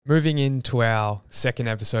Moving into our second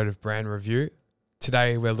episode of Brand Review.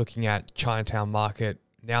 Today we're looking at Chinatown Market,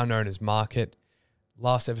 now known as Market.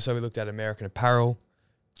 Last episode we looked at American Apparel.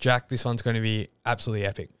 Jack, this one's going to be absolutely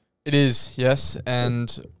epic. It is, yes.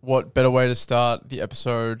 And what better way to start the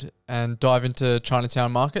episode and dive into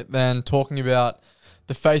Chinatown Market than talking about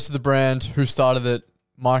the face of the brand, who started it,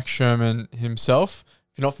 Mike Cherman himself.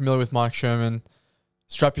 If you're not familiar with Mike Cherman,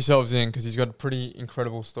 strap yourselves in because he's got a pretty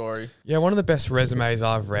incredible story. Yeah, one of the best resumes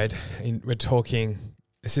I've read. We're talking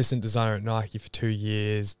assistant designer at Nike for 2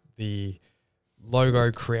 years, the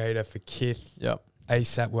logo creator for Kith,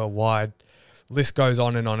 ASAP Worldwide. List goes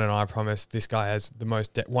on, and I promise this guy has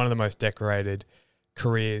one of the most decorated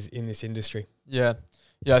careers in this industry. Yeah,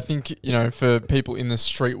 I think, for people in the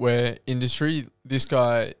streetwear industry, this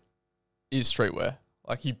guy is streetwear.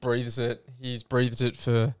 Like, he breathes it. He's breathed it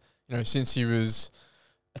for, since he was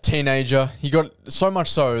a teenager. He got so much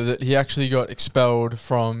so that he actually got expelled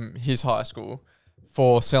from his high school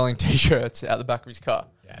for selling T-shirts out the back of his car.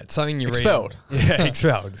 Yeah, it's something you expelled. Yeah,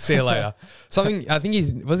 expelled. See you later. Something, I think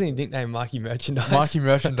wasn't his nickname Mikey Merchandise? Mikey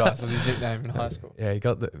Merchandise was his nickname in high school. Yeah, he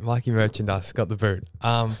got the Mikey Merchandise, got the boot.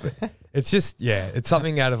 It's just, it's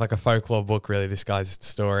something out of like a folklore book, really, this guy's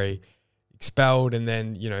story. Expelled and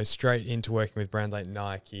then, straight into working with brands like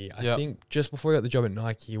Nike. I think just before he got the job at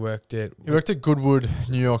Nike, he worked at Goodwood,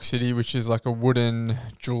 New York City, which is like a wooden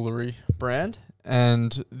jewelry brand.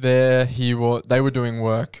 And there they were doing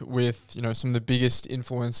work with, some of the biggest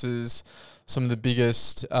influencers, some of the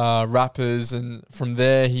biggest rappers. And from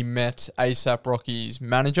there, he met A$AP Rocky's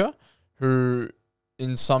manager, who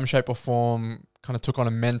in some shape or form kind of took on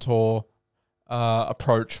a mentor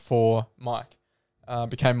approach for Mike.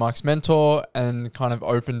 Became Mike's mentor and kind of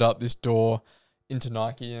opened up this door into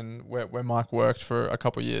Nike, and where Mike worked for a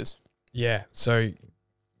couple of years. Yeah, so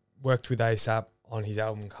worked with A$AP on his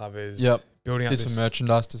album covers. Building up did some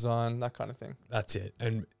merchandise design, that kind of thing. That's it.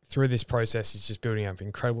 And through this process, he's just building up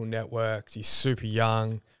incredible networks. He's super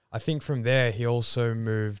young. I think from there, he also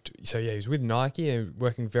moved. So he was with Nike and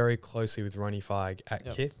working very closely with Ronnie Feig at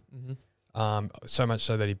Kith. Mm-hmm. So much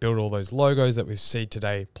so that he built all those logos that we see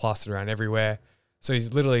today plastered around everywhere. So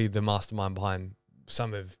he's literally the mastermind behind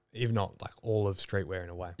some of, if not like all of streetwear in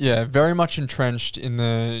a way. Yeah, very much entrenched in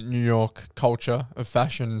the New York culture of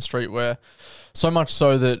fashion and streetwear. So much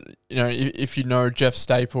so that, if you know Jeff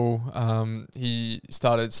Staple, he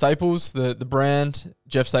started Staples, the brand.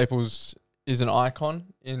 Jeff Staples is an icon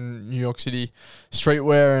in New York City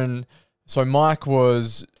streetwear. And so Mike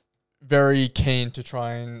was very keen to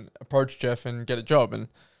try and approach Jeff and get a job. And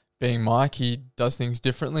being Mike, he does things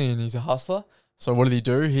differently and he's a hustler. So what did he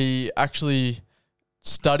do? He actually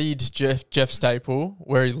studied Jeff Staple,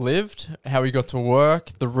 where he lived, how he got to work,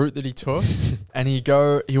 the route that he took, and he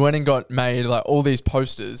went and got made like all these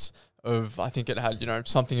posters of, I think it had,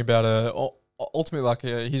 something about ultimately like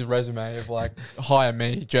his resume of like, hire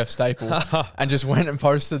me, Jeff Staple, and just went and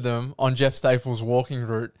posted them on Jeff Staple's walking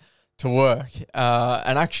route to work.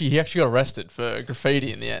 And he actually got arrested for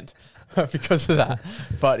graffiti in the end because of that.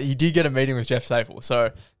 But he did get a meeting with Jeff Staple. So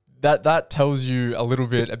that tells you a little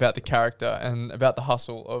bit about the character and about the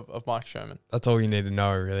hustle of Mike Cherman. That's all you need to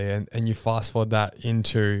know, really. And you fast forward that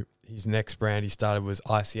into his next brand he started was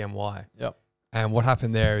ICMY. Yep. And what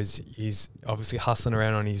happened there is he's obviously hustling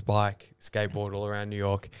around on his bike, skateboard all around New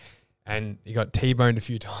York, and he got T-boned a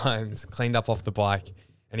few times, cleaned up off the bike,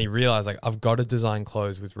 and he realized, like, I've got to design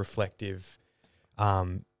clothes with reflective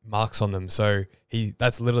marks on them. So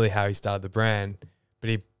that's literally how he started the brand. But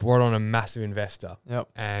he brought on a massive investor. Yep.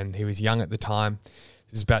 And he was young at the time.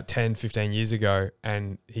 This is about 10, 15 years ago.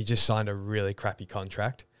 And he just signed a really crappy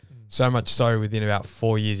contract. So much so within about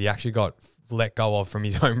 4 years, he actually got let go of from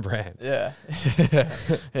his own brand. Yeah. Yeah,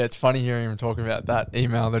 it's funny hearing him talking about that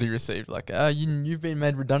email that he received. Like, you've been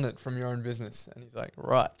made redundant from your own business. And he's like,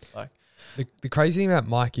 right. Like, The crazy thing about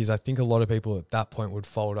Mike is I think a lot of people at that point would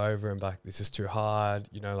fold over and be like, this is too hard.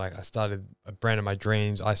 Like I started a brand of my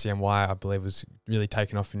dreams. ICMY, I believe, was really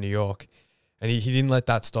taken off in New York. And he didn't let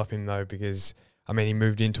that stop him, though, because, he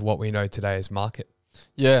moved into what we know today as Market.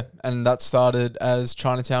 Yeah, and that started as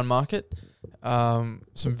Chinatown Market. Some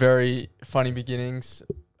very funny beginnings.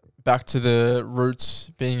 Back to the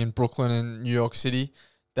roots being in Brooklyn and New York City.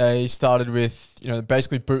 They started with,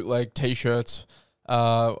 basically bootleg T-shirts.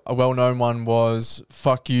 A well-known one was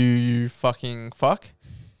 "Fuck you, you fucking fuck,"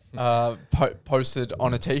 posted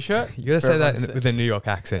on a T-shirt. You gotta say that with a New York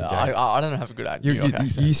accent, Jake. I don't have a good New York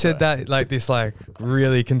accent. You said that like this, like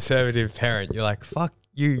really conservative parent. You're like, "Fuck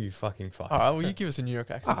you fucking fuck. All right, well, you give us a New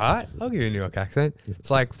York accent. All right, I'll give you a New York accent.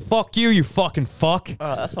 It's like, fuck you, you fucking fuck. All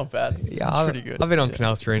right, that's not bad. Yeah, that's pretty good. I've been on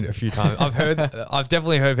Canal Street a few times. I've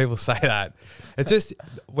definitely heard people say that. It's just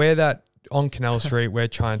where that on Canal Street, where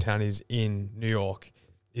Chinatown is in New York,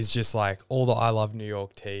 is just like all the I Love New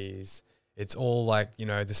York tees. It's all like, you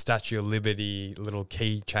know, the Statue of Liberty, little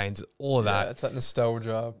keychains, all of that. It's that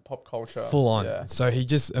nostalgia, pop culture. Full on. Yeah. So he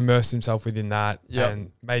just immersed himself within that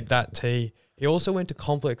and made that tee. He also went to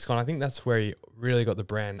ComplexCon. I think that's where he really got the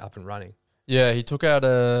brand up and running. Yeah, he took out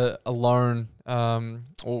a loan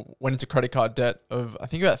or went into credit card debt of, I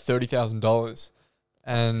think, about $30,000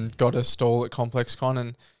 and got a stall at ComplexCon,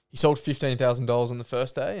 and he sold $15,000 on the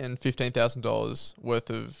first day and $15,000 worth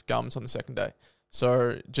of garments on the second day. So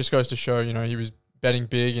it just goes to show, you know, he was betting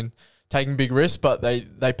big and taking big risks, but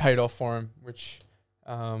they paid off for him, which,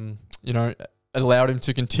 you know, allowed him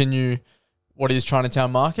to continue what is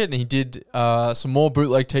Chinatown Market. And he did some more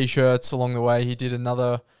bootleg T-shirts along the way. He did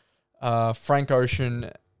another Frank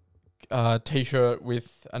Ocean T-shirt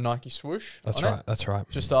with a Nike swoosh. That's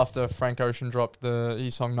right. Just after Frank Ocean dropped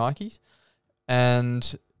his song Nikes.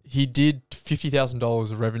 And he did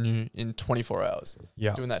 $50,000 of revenue in 24 hours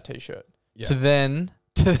doing that T-shirt. Yeah. To then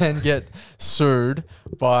get sued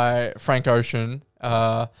by Frank Ocean,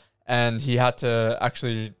 and he had to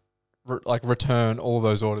actually return all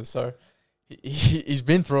those orders. So he's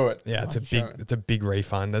been through it. Yeah, it's a big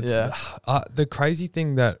refund. The crazy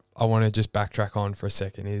thing that I want to just backtrack on for a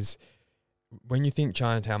second is when you think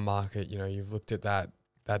Chinatown Market, you know, you've looked at that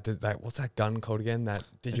what's that gun called again? That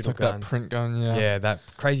digital gun. That print gun, yeah. Yeah, that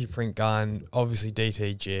crazy print gun. Obviously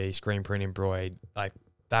DTG, screen print embroidered, like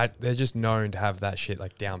that. They're just known to have that shit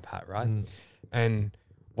like down pat, right? And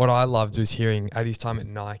what I loved was hearing at his time at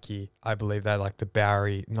Nike, I believe they like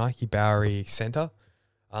the Nike Bowery Center,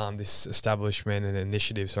 this establishment and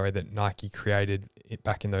initiative, that Nike created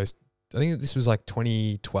back in those. I think this was like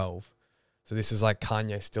 2012. So this is like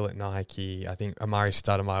Kanye still at Nike. I think Amari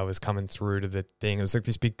Stoudemire was coming through to the thing. It was like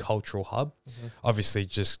this big cultural hub, obviously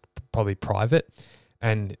just probably private.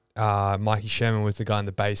 And Mikey Cherman was the guy in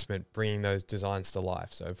the basement bringing those designs to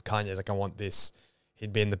life. So if Kanye's like, I want this,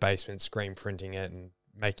 he'd be in the basement screen printing it and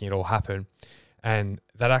making it all happen. And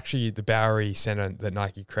that actually, the Bowery Center that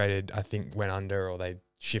Nike created, I think went under, or they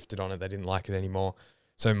shifted on it. They didn't like it anymore.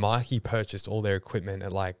 So Mikey purchased all their equipment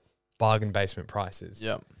at like bargain basement prices.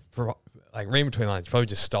 Yeah. Like reading between the lines, probably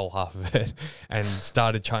just stole half of it and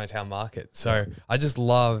started Chinatown Market. So I just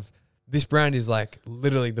love this brand is like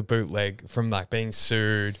literally the bootleg from like being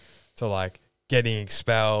sued to like getting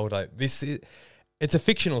expelled. Like it's a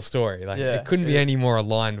fictional story. Like it couldn't be any more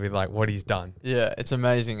aligned with like what he's done. Yeah, it's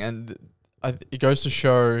amazing. And it goes to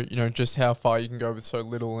show, you know, just how far you can go with so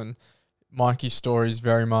little. And Mikey's story is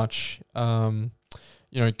very much,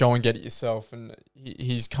 you know, go and get it yourself. And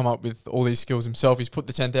he's come up with all these skills himself. He's put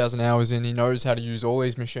the 10,000 hours in. He knows how to use all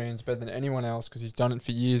these machines better than anyone else because he's done it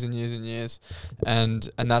for years and years and years.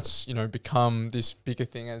 And that's, you know, become this bigger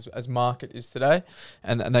thing as Market is today.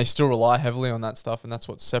 And they still rely heavily on that stuff. And that's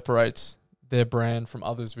what separates their brand from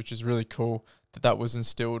others, which is really cool that was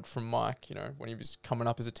instilled from Mike, you know, when he was coming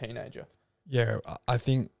up as a teenager. Yeah, I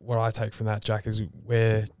think what I take from that, Jack, is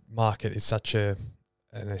where Market is such and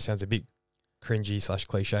it sounds a bit cringy /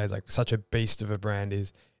 cliche, is like such a beast of a brand,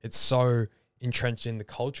 is it's so entrenched in the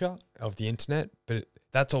culture of the internet, but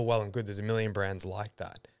that's all well and good. There's a million brands like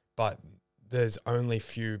that, but there's only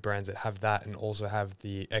few brands that have that and also have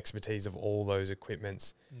the expertise of all those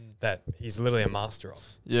equipments that he's literally a master of.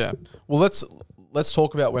 Yeah. Well, let's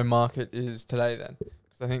talk about where Market is today then,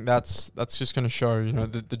 because I think that's just going to show, you know,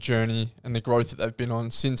 the journey and the growth that they've been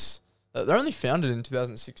on since they're only founded in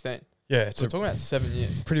 2016. Yeah, so we're talking about 7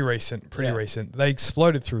 years. Pretty recent. They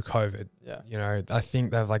exploded through COVID. Yeah. You know, I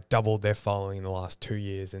think they've like doubled their following in the last 2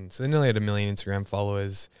 years. And so they nearly had 1 million Instagram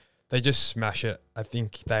followers. They just smash it. I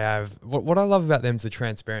think they have, what I love about them is the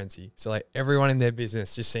transparency. So like everyone in their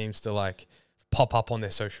business just seems to like pop up on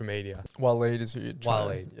their social media. Waleed is who you're trying.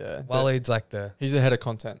 Waleed. Yeah. Waleed's like he's the head of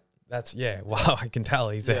content. That's, wow, I can tell.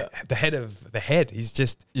 He's the head of the head. He's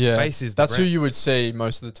just, faces that's who you would see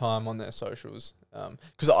most of the time on their socials.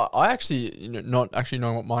 Because I actually, you know, not actually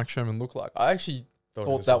knowing what Mike Cherman looked like, I actually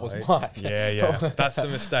thought that was Mike. Yeah. That's the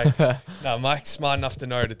mistake. No, Mike's smart enough to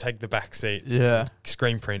know to take the back seat. Yeah.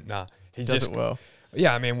 Screen print. Nah, he does it well.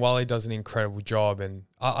 Yeah, I mean, Wally does an incredible job, and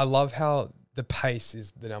I love how the pace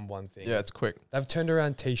is the number one thing. Yeah, it's quick. They've turned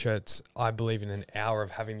around T-shirts, I believe, in an hour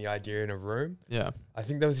of having the idea in a room. Yeah. I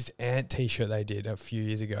think there was this ant T-shirt they did a few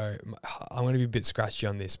years ago. I'm going to be a bit scratchy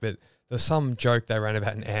on this, but there's some joke they ran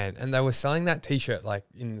about an ant, and they were selling that T-shirt like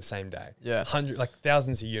in the same day. Yeah.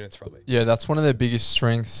 Thousands of units probably. Yeah, that's one of their biggest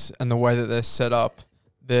strengths, and the way that they're set up.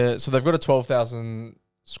 So they've got a 12,000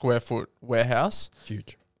 square foot warehouse.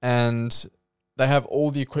 Huge. And they have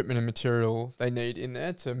all the equipment and material they need in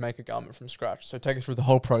there to make a garment from scratch. So take us through the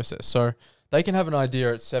whole process. So they can have an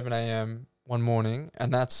idea at 7 a.m. one morning,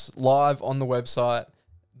 and that's live on the website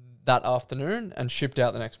that afternoon and shipped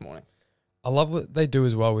out the next morning. I love what they do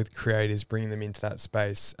as well with creators, bringing them into that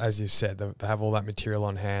space. As you've said, they have all that material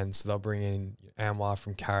on hand. So they'll bring in Anwar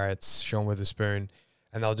from Carrots, Sean Witherspoon,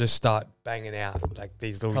 and they'll just start banging out like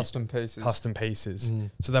these little custom pieces.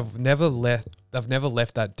 So they've never left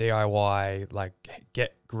that DIY, like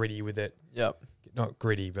get gritty with it. Yep. Not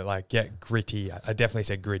gritty, but like get gritty. I definitely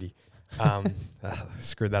said gritty.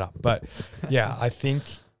 Screwed that up. But yeah, I think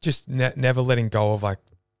just never letting go of like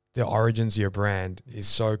the origins of your brand is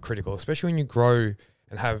so critical, especially when you grow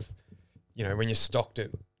and have, when you're stocked at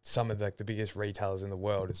some of the biggest retailers in the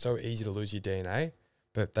world. It's so easy to lose your DNA,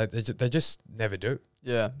 but they just never do.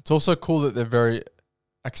 Yeah. It's also cool that they're very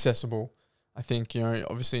accessible. I think,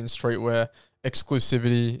 obviously in streetwear,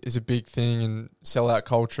 exclusivity is a big thing, and sellout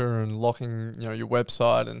culture and locking, your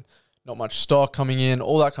website and not much stock coming in,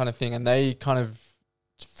 all that kind of thing. And they kind of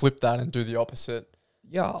flip that and do the opposite.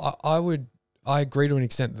 Yeah, I agree to an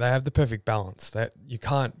extent. They have the perfect balance. That you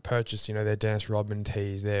can't purchase, their Dennis Rodman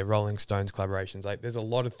tees, their Rolling Stones collaborations. Like, there's a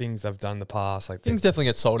lot of things they've done in the past. Like things definitely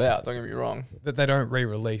get sold out. Don't get me wrong. That they don't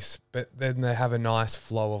re-release, but then they have a nice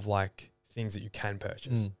flow of like things that you can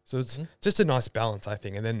purchase. So it's just a nice balance, I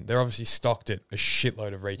think. And then they're obviously stocked at a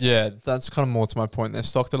shitload of retailers. Yeah, that's kind of more to my point. They're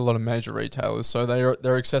stocked at a lot of major retailers, so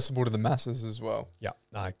they're accessible to the masses as well. Yeah,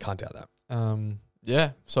 I can't doubt that.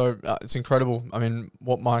 Yeah, so it's incredible. I mean,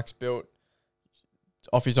 what Mike's built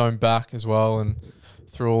off his own back as well, and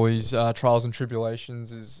through all these trials and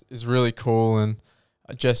tribulations is really cool. And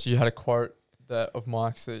Jess, you had a quote of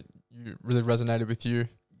Mike's that you really resonated with you.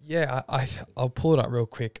 Yeah, I'll pull it up real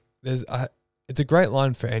quick. It's a great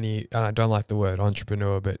line for any, and I don't like the word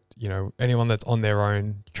entrepreneur, but anyone that's on their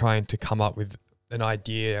own trying to come up with an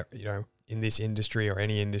idea, in this industry or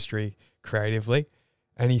any industry creatively.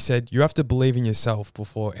 And he said, you have to believe in yourself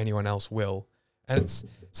before anyone else will. And it's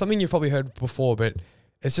something you've probably heard before, but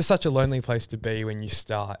it's just such a lonely place to be when you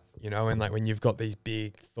start, and like when you've got these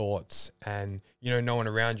big thoughts and, no one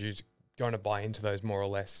around you's going to buy into those more or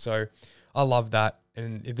less. So I love that.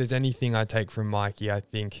 And if there's anything I take from Mikey, I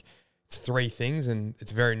think it's three things, and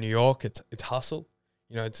it's very New York. It's hustle.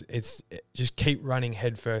 It's just keep running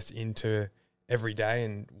headfirst into every day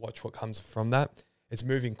and watch what comes from that. It's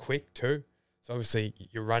moving quick too. So obviously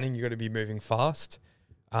you're running, you got to be moving fast.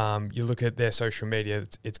 You look at their social media,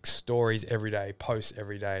 it's stories every day, posts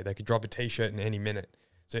every day. They could drop a t-shirt in any minute.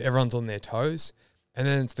 So everyone's on their toes. And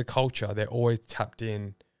then it's the culture. They're always tapped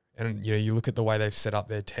in. And, you look at the way they've set up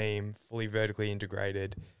their team, fully vertically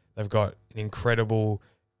integrated. They've got an incredible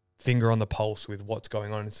finger on the pulse with what's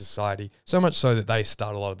going on in society. So much so that they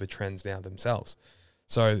start a lot of the trends now themselves.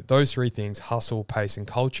 So those three things, hustle, pace, and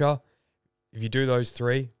culture, if you do those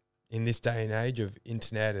three in this day and age of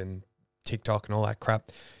internet and TikTok and all that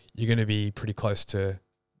crap, you're going to be pretty close to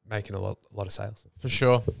making a lot of sales. For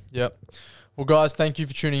sure. Yep. Well, guys, thank you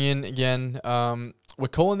for tuning in again. We're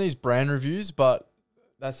calling these brand reviews, but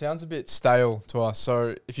that sounds a bit stale to us.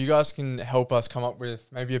 So if you guys can help us come up with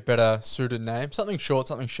maybe a better suited name, something short,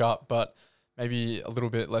 something sharp, but maybe a little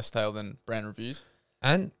bit less stale than brand reviews.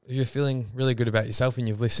 And if you're feeling really good about yourself and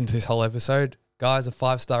you've listened to this whole episode, guys, a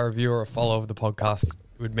 5-star review or a follow of the podcast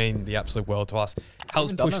would mean the absolute world to us.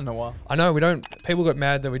 Helps push. In a while. I know we don't. People got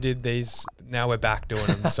mad that we did these. Now we're back doing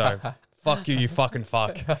them. So fuck you, you fucking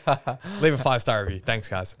fuck. Leave a 5-star review. Thanks,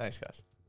 guys.